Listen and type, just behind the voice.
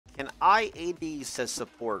And IAD says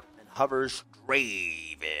support and hovers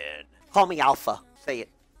Draven. Call me Alpha. Say it.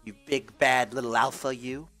 You big bad little Alpha,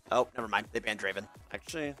 you. Oh, never mind. They banned Draven.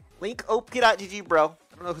 Actually, link op.gg, bro.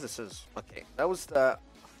 I don't know who this is. Okay, that was the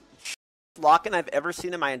lock-in I've ever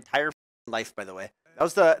seen in my entire life, by the way. That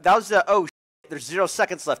was the oh, there's 0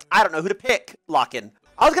 seconds left. I don't know who to pick. Lock-in.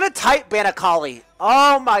 I was gonna type Banakali.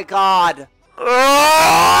 Oh my god.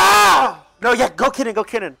 No, yeah, go Kinnan, go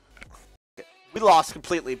Kinnan. We lost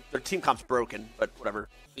completely. Their team comp's broken, but whatever.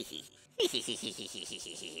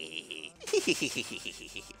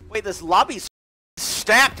 Wait, this lobby's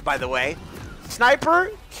stacked, by the way.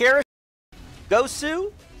 Sniper, Kara,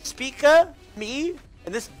 Gosu, Spica, me,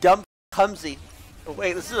 and this dumb clumsy. Oh,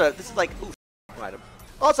 wait, this is like ooh item.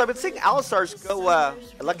 Also, I've been seeing Alistar's go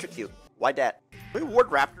electrocute. Why that? Can we ward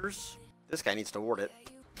Raptors? This guy needs to ward it.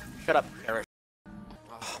 Shut up, Kara.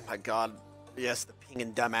 Oh my god. Yes, the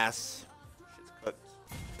pingin' dumbass. Shit's cooked.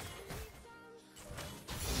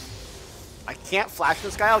 I can't flash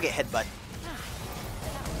this guy, I'll get headbutt.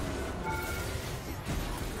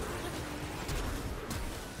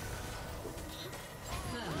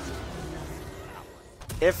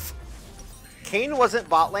 If Kane wasn't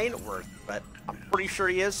bot lane, worth, but I'm pretty sure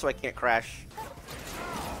he is, so I can't crash.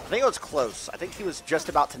 I think it was close. I think he was just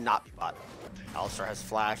about to not be bot. Alistar has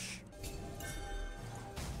flash.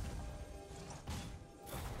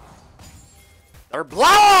 They're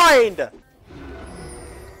blind!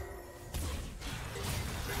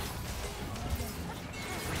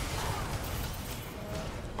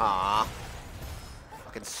 Ah,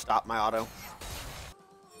 fucking stop my auto.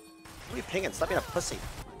 What are you pinging? Stop being a pussy.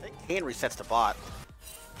 I think Kane resets to bot.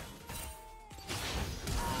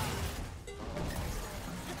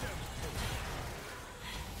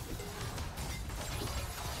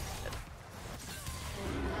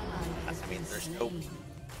 I mean, there's no...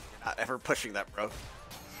 Not ever pushing that, bro.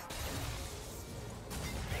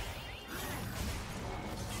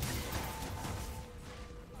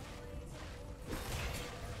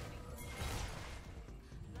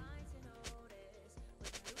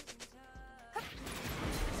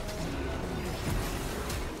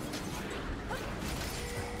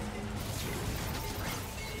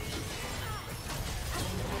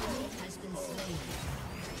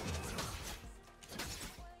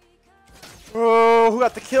 Oh, who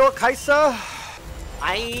got the kill? Kaisa?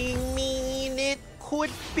 I mean, it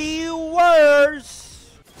could be worse.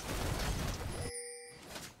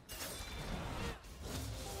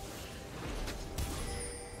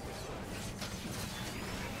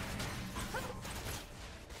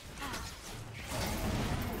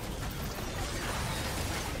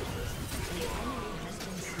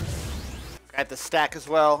 Got the stack as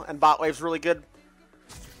well, and bot wave's really good.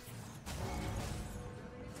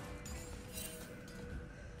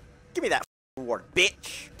 Give me that ward,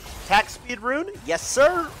 bitch. Attack speed rune? Yes,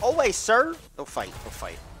 sir. Always, sir. No fight, no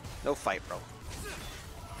fight. No fight, bro.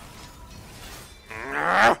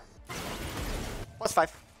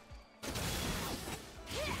 +5.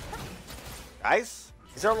 Guys,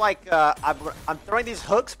 these are like, I'm throwing these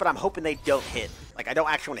hooks, but I'm hoping they don't hit. Like, I don't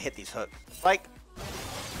actually want to hit these hooks. Like...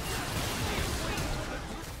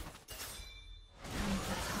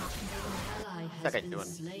 What's that guy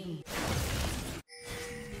doing?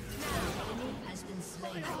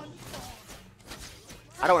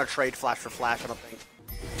 I don't want to trade flash for flash, I don't think.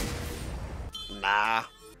 Nah.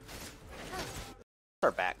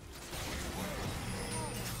 Start back.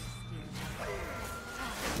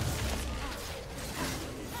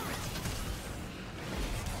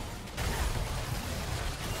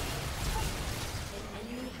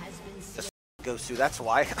 This goes through, that's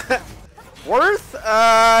why. Worth?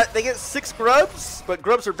 They get 6 grubs, but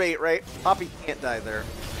grubs are bait, right? Poppy can't die there.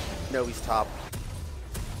 No, he's top.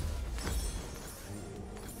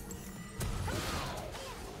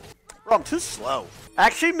 Bro, I'm too slow. I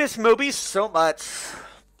actually miss Moby so much.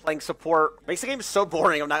 Playing support. Makes the game so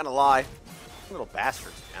boring, I'm not gonna lie. Little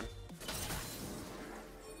bastards, man.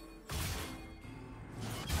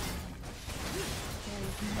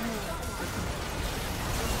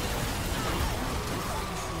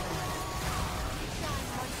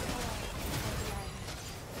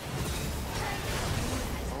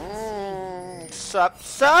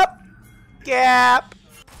 Sup, gap.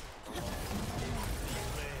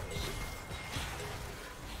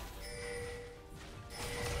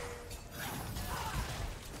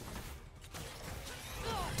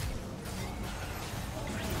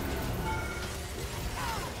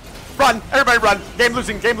 Run! Everybody run! Game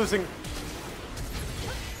losing, game losing.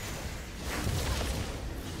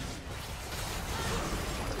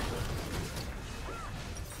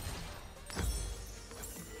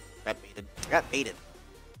 Got baited. Got baited.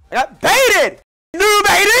 I got baited! New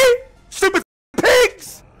baby! Stupid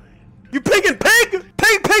pigs! You pig and pig!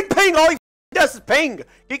 Ping, ping, ping! All he does is ping!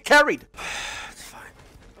 Get carried. It's fine.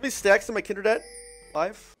 How many stacks am my Kindred at?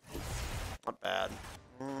 5? Not bad.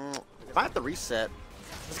 If I have to reset.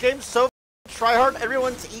 This game's so tryhard,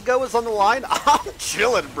 everyone's ego is on the line. I'm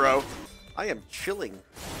chilling, bro. I am chilling.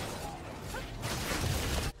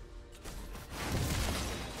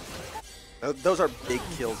 Those are big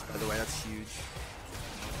kills, by the way. That's huge.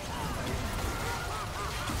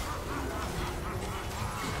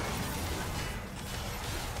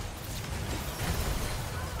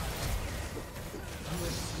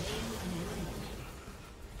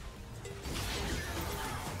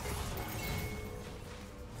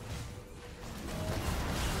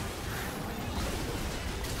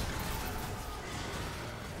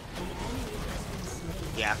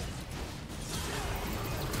 Yeah.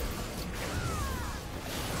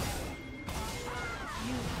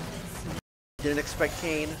 Didn't expect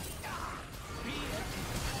Kane.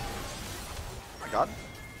 Oh my god.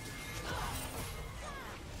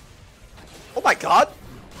 Oh my god!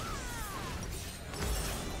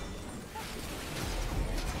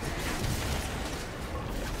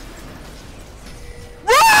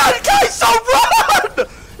 Run! Guys, run!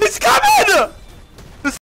 It's coming!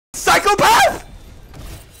 This psychopath!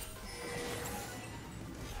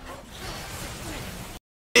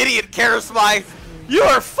 Idiot Charisma! You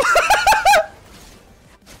are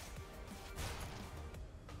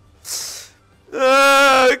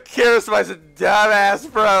Charisma's a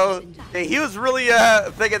dumbass, bro. Hey, he was really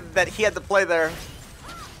thinking that he had to play there.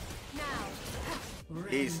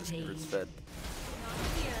 Jesus, Kindred's fed.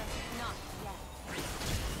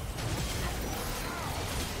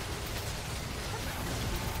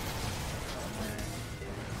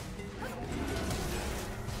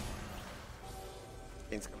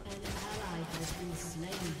 Kane's coming. An ally has been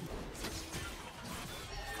slain.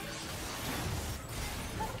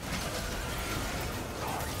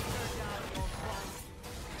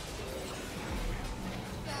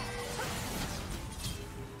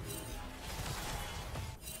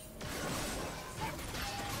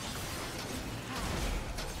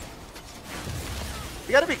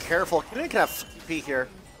 You gotta be careful. You can have TP here.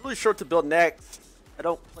 I'm really short to build next. I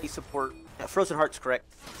don't play support. Yeah, Frozen Heart's correct.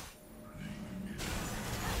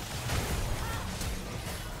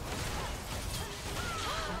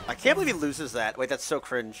 I can't believe he loses that. Wait, that's so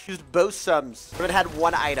cringe. He used both sums. Riven had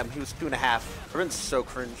one item. He was 2.5. Riven's so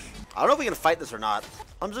cringe. I don't know if we can fight this or not.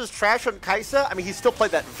 I'm just trash on Kaisa. I mean, he still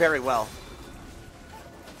played that very well.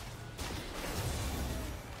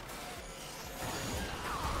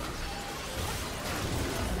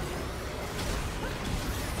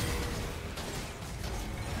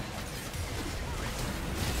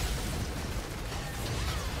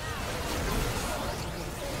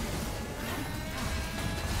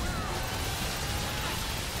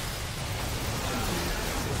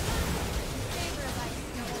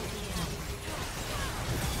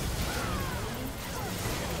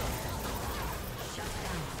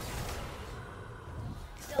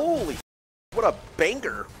 Holy, what a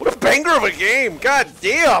banger. What a banger of a game. God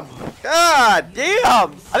damn. God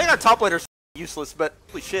damn. I think our top laner's useless, but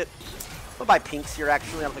holy shit. I'll buy pinks here,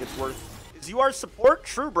 actually. I don't think it's worth. Is you our support?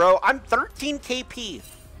 True, bro. I'm 13 KP.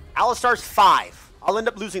 Alistar's 5. I'll end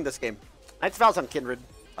up losing this game. Knight's Vows on Kindred.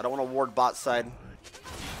 I don't want to ward bot side.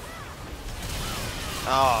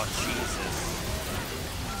 Oh, Jesus.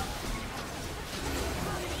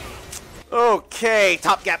 Okay,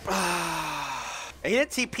 top gap. He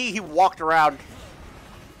didn't TP, he walked around.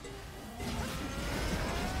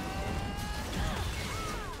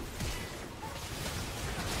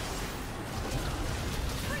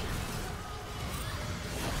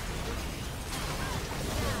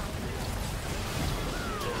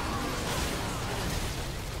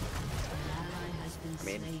 I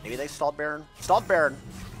mean, maybe they stalled Baron. Stalled Baron.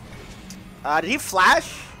 Did he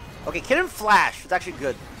flash? Okay, Kid didn't flash. It's actually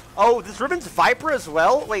good. Oh, this Riven's Viper as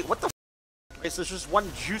well? Wait, what the f? Okay, so there's just one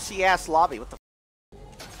juicy ass lobby. What the f?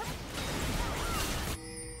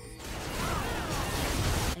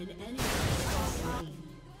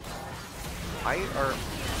 I are.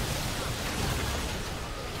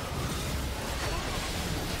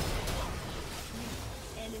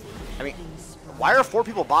 I mean, why are 4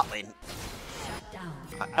 people bot lane?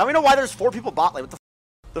 I don't even know why there's 4 people bot lane. What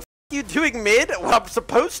the f are you doing mid? What I'm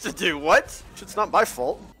supposed to do? What? It's not my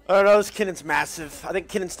fault. I don't know, this Kinnon's massive. I think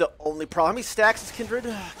Kinnon's the only problem. How many stacks is Kindred?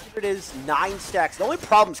 Kindred is 9 stacks. The only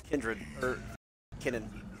problem's Kindred, or Kinnon.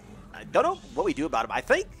 I don't know what we do about him. I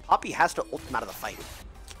think Poppy has to ult him out of the fight.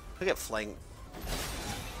 He'll get flanked.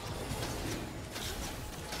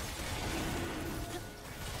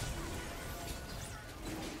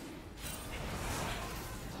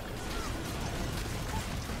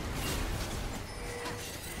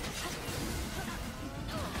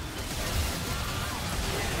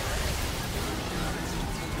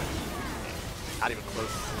 Not even close.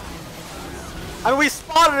 I mean, we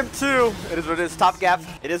spotted him too. It is what it is. Top gap.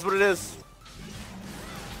 It is what it is.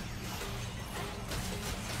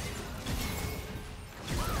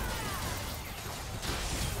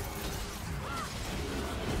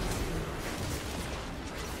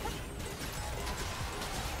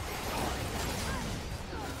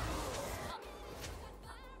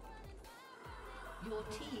 Your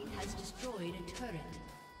team has destroyed a turret.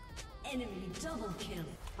 Enemy double kill.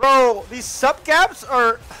 Bro, these sub gaps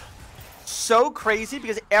are so crazy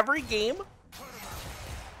because every game,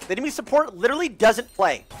 the enemy support literally doesn't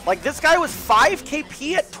play. Like, this guy was 5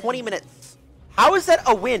 KP at 20 minutes. How is that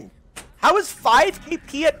a win? How is 5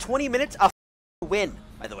 KP at 20 minutes a win,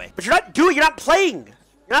 by the way? But you're not playing.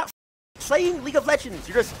 You're not playing League of Legends.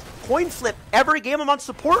 You're just coin flip every game I'm on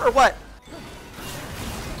support or what?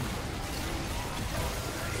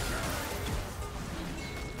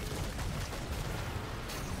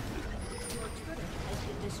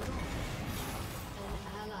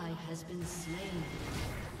 Has been slain.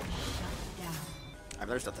 Shut down. I mean,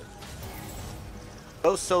 there's nothing.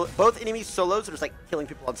 Both enemy solos are just like killing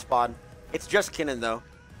people on spawn. It's just Kinnan though.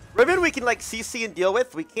 Riven we can like CC and deal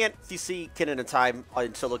with. We can't CC Kinnan in time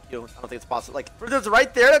in solo queue. I don't think it's possible. Like Riven's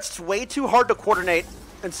right there. That's way too hard to coordinate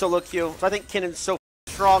in solo queue. So I think Kinnan's so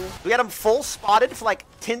strong. We had him full spotted for like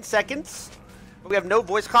 10 seconds, but we have no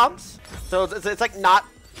voice comms. So it's like not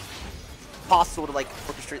possible to like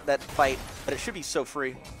orchestrate that fight, but it should be so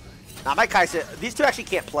free. Now, my Kaisa, these two actually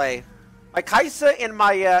can't play. My Kaisa and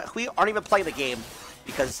my Hui aren't even playing the game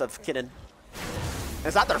because of Kinnan. And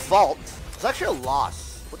it's not their fault. It's actually a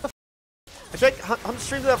loss. What the f? I checked, I'm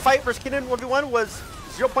streaming the fight versus Kinnan 1v1 was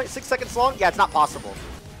 0.6 seconds long. Yeah, it's not possible.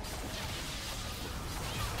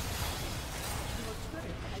 Your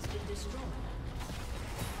turret has been destroyed.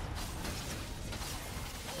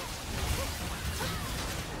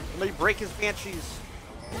 Somebody break his banshees.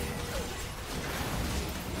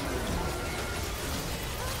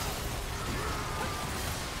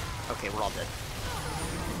 Okay, we're all dead.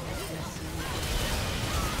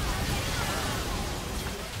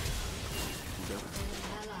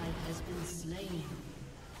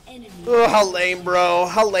 Oh, how lame, bro.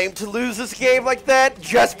 How lame to lose this game like that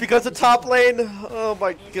just because of top lane. Oh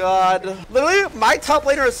my god. Literally, my top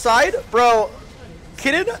laner aside, bro,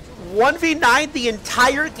 Kinnan 1v9 the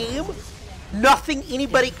entire game. Nothing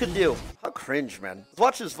anybody could do. How cringe, man. Let's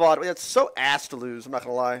watch this VOD. It's so ass to lose, I'm not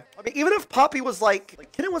gonna lie. I mean, even if Poppy was like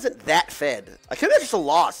Kinnan wasn't that fed. I think that's just a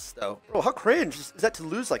loss, though. Bro, how cringe is that to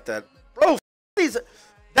lose like that? Bro, these,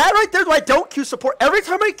 that right there, I don't Q support. Every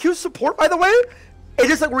time I Q support, by the way, it's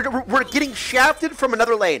just like we're getting shafted from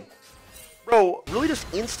another lane. Bro, really just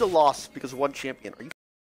insta-loss because of one champion. Are you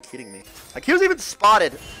kidding me? Like, he was even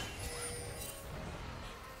spotted.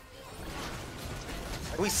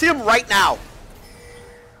 Like, we see him right now.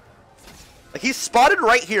 Like, he's spotted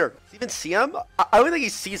right here. Does he even see him? I don't think he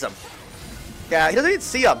sees him. Yeah, he doesn't even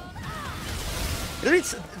see him. He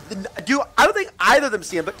doesn't even dude, I don't think either of them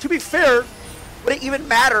see him, but to be fair, would it even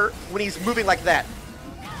matter when he's moving like that?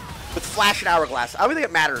 With Flash and Hourglass. I don't think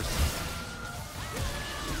it matters.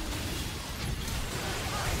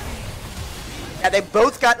 Yeah, they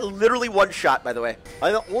both got literally one shot, by the way.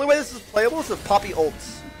 I think the only way this is playable is if Poppy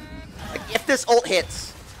ults. Like, if this ult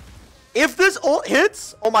hits. If this ult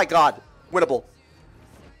hits, oh my god. Winnable.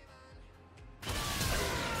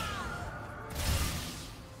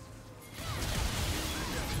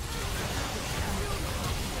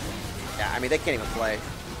 Yeah, I mean, they can't even play.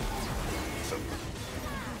 So.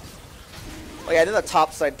 Oh yeah, I did a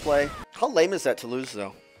top side play. How lame is that to lose,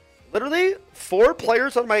 though? Literally, 4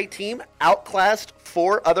 players on my team outclassed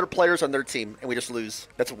 4 other players on their team, and we just lose.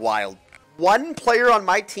 That's wild. 1 player on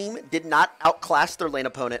my team did not outclass their lane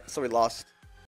opponent, so we lost.